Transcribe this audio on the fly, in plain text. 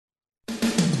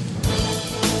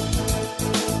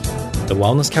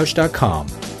thewellnesscouch.com,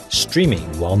 streaming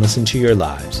wellness into your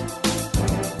lives.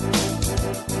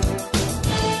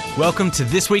 Welcome to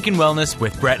This Week in Wellness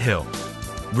with Brett Hill.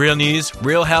 Real news,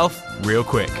 real health, real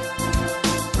quick.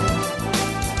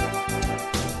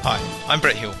 Hi, I'm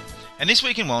Brett Hill, and this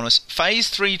week in Wellness, Phase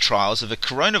 3 trials of a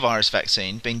coronavirus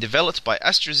vaccine being developed by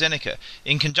AstraZeneca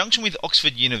in conjunction with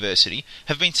Oxford University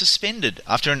have been suspended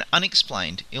after an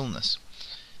unexplained illness.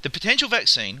 The potential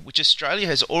vaccine, which Australia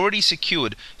has already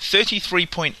secured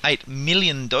 33.8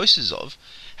 million doses of,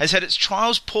 has had its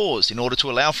trials paused in order to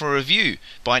allow for a review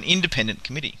by an independent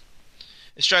committee.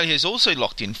 Australia has also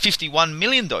locked in 51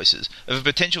 million doses of a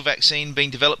potential vaccine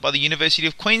being developed by the University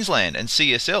of Queensland and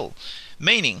CSL,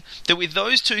 meaning that with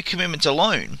those two commitments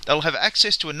alone, they'll have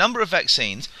access to a number of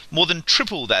vaccines more than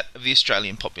triple that of the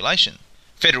Australian population.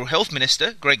 Federal Health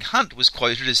Minister Greg Hunt was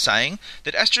quoted as saying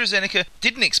that AstraZeneca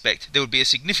didn't expect there would be a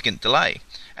significant delay,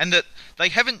 and that they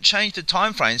haven't changed the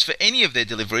timeframes for any of their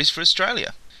deliveries for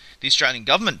Australia. The Australian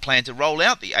government planned to roll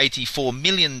out the 84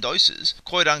 million doses,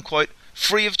 quote-unquote,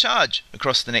 free of charge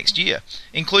across the next year,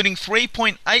 including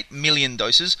 3.8 million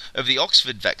doses of the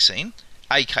Oxford vaccine,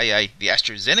 aka the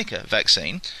AstraZeneca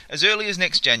vaccine, as early as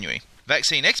next January.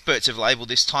 Vaccine experts have labelled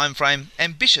this timeframe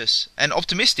ambitious and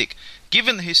optimistic,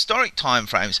 given the historic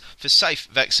timeframes for safe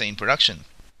vaccine production.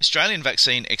 Australian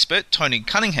vaccine expert Tony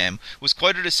Cunningham was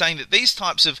quoted as saying that these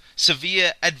types of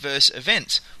severe adverse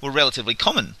events were relatively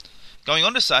common, going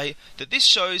on to say that this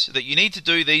shows that you need to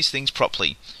do these things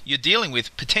properly. You're dealing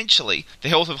with, potentially, the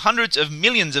health of hundreds of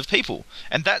millions of people,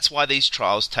 and that's why these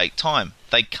trials take time.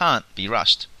 They can't be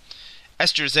rushed.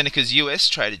 AstraZeneca's US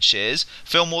traded shares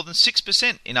fell more than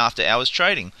 6% in after-hours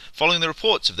trading, following the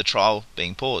reports of the trial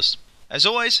being paused. As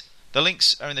always, the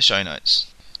links are in the show notes.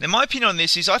 Now, my opinion on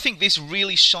this is I think this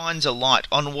really shines a light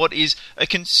on what is a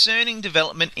concerning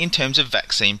development in terms of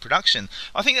vaccine production.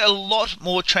 I think a lot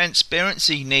more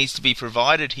transparency needs to be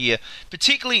provided here,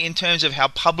 particularly in terms of how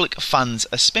public funds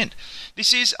are spent.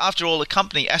 This is, after all, a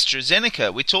company,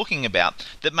 AstraZeneca, we're talking about,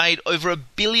 that made over $1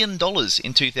 billion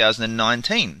in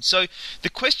 2019. So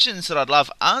the questions that I'd love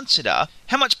answered are,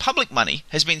 how much public money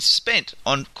has been spent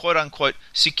on, quote-unquote,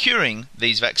 securing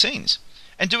these vaccines?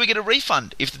 And do we get a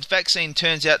refund if the vaccine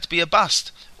turns out to be a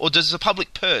bust? Or does the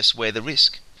public purse wear the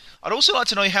risk? I'd also like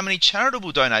to know how many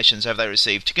charitable donations have they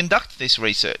received to conduct this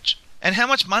research, and how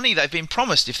much money they've been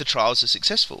promised if the trials are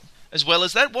successful. As well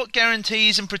as that, what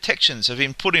guarantees and protections have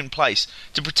been put in place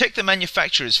to protect the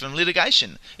manufacturers from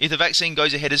litigation if the vaccine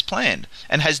goes ahead as planned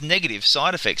and has negative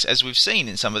side effects, as we've seen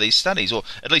in some of these studies, or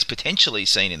at least potentially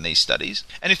seen in these studies.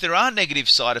 And if there are negative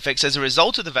side effects as a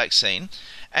result of the vaccine,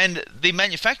 and the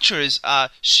manufacturers are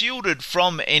shielded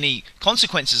from any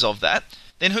consequences of that,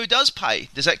 then who does pay?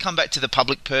 Does that come back to the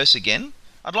public purse again?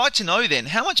 I'd like to know then,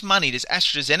 how much money does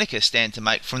AstraZeneca stand to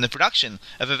make from the production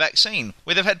of a vaccine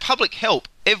where they've had public help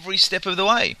every step of the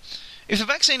way? If the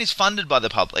vaccine is funded by the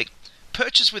public,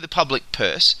 purchased with the public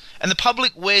purse, and the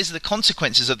public wears the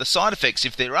consequences of the side effects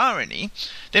if there are any,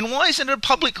 then why isn't it a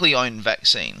publicly owned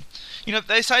vaccine? You know,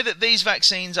 they say that these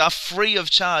vaccines are free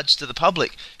of charge to the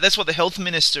public. That's what the health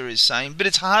minister is saying, but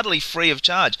it's hardly free of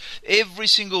charge. Every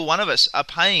single one of us are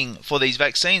paying for these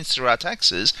vaccines through our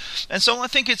taxes, and so I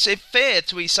think it's fair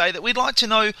to say that we'd like to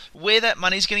know where that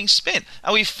money's getting spent.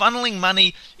 Are we funneling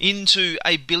money into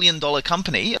a billion-dollar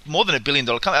company, more than a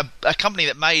billion-dollar company, a company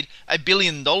that made $1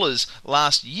 billion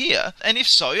last year? And if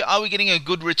so, are we getting a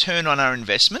good return on our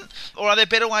investment, or are there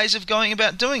better ways of going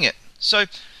about doing it? So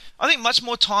I think much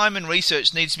more time and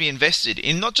research needs to be invested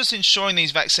in not just ensuring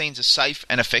these vaccines are safe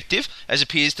and effective, as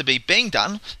appears to be being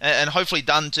done, and hopefully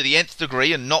done to the nth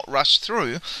degree and not rushed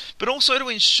through, but also to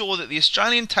ensure that the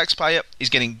Australian taxpayer is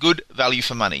getting good value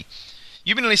for money.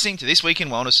 You've been listening to This Week in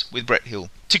Wellness with Brett Hill.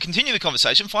 To continue the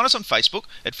conversation, find us on Facebook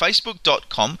at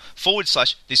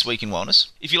facebook.com/This Week in Wellness.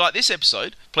 If you like this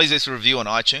episode, please leave us a review on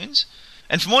iTunes.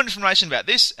 And for more information about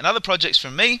this and other projects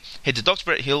from me, head to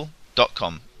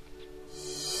drbretthill.com.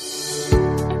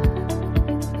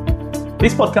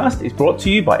 This podcast is brought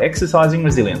to you by Exercising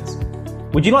Resilience.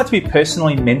 Would you like to be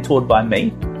personally mentored by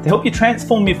me to help you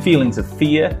transform your feelings of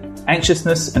fear,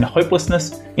 anxiousness, and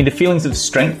hopelessness into feelings of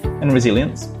strength and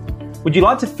resilience? Would you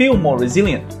like to feel more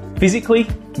resilient, physically,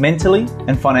 mentally,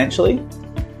 and financially?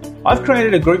 I've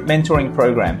created a group mentoring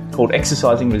program called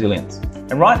Exercising Resilience,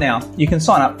 and right now you can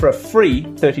sign up for a free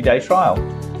 30-day trial.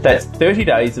 That's 30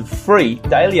 days of free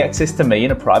daily access to me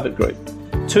in a private group,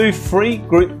 2 free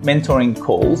group mentoring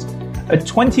calls, a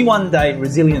 21-day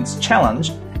resilience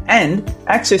challenge, and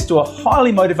access to a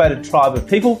highly motivated tribe of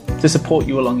people to support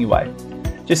you along your way.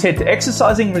 Just head to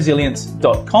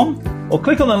exercisingresilience.com or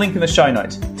click on the link in the show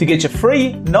notes to get your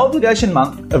free, no obligation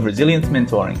month of resilience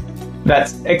mentoring.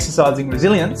 That's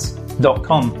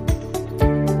exercisingresilience.com.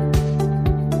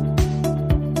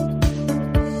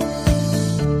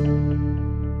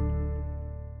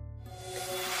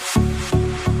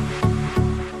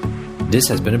 This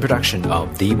has been a production of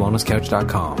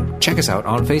TheWellnessCouch.com. Check us out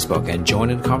on Facebook and join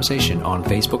in the conversation on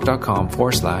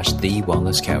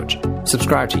Facebook.com/TheWellnessCouch.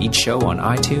 Subscribe to each show on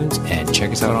iTunes and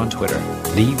check us out on Twitter.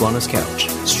 The Wellness Couch,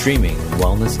 streaming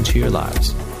wellness into your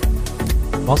lives.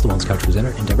 Whilst the Wellness Couch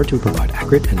presenter endeavored to provide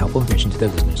accurate and helpful information to their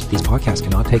listeners, these podcasts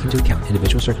cannot take into account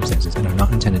individual circumstances and are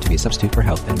not intended to be a substitute for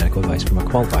health and medical advice from a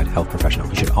qualified health professional.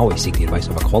 You should always seek the advice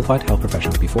of a qualified health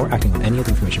professional before acting on any of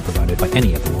the information provided by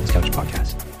any of the Wellness Couch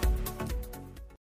podcasts.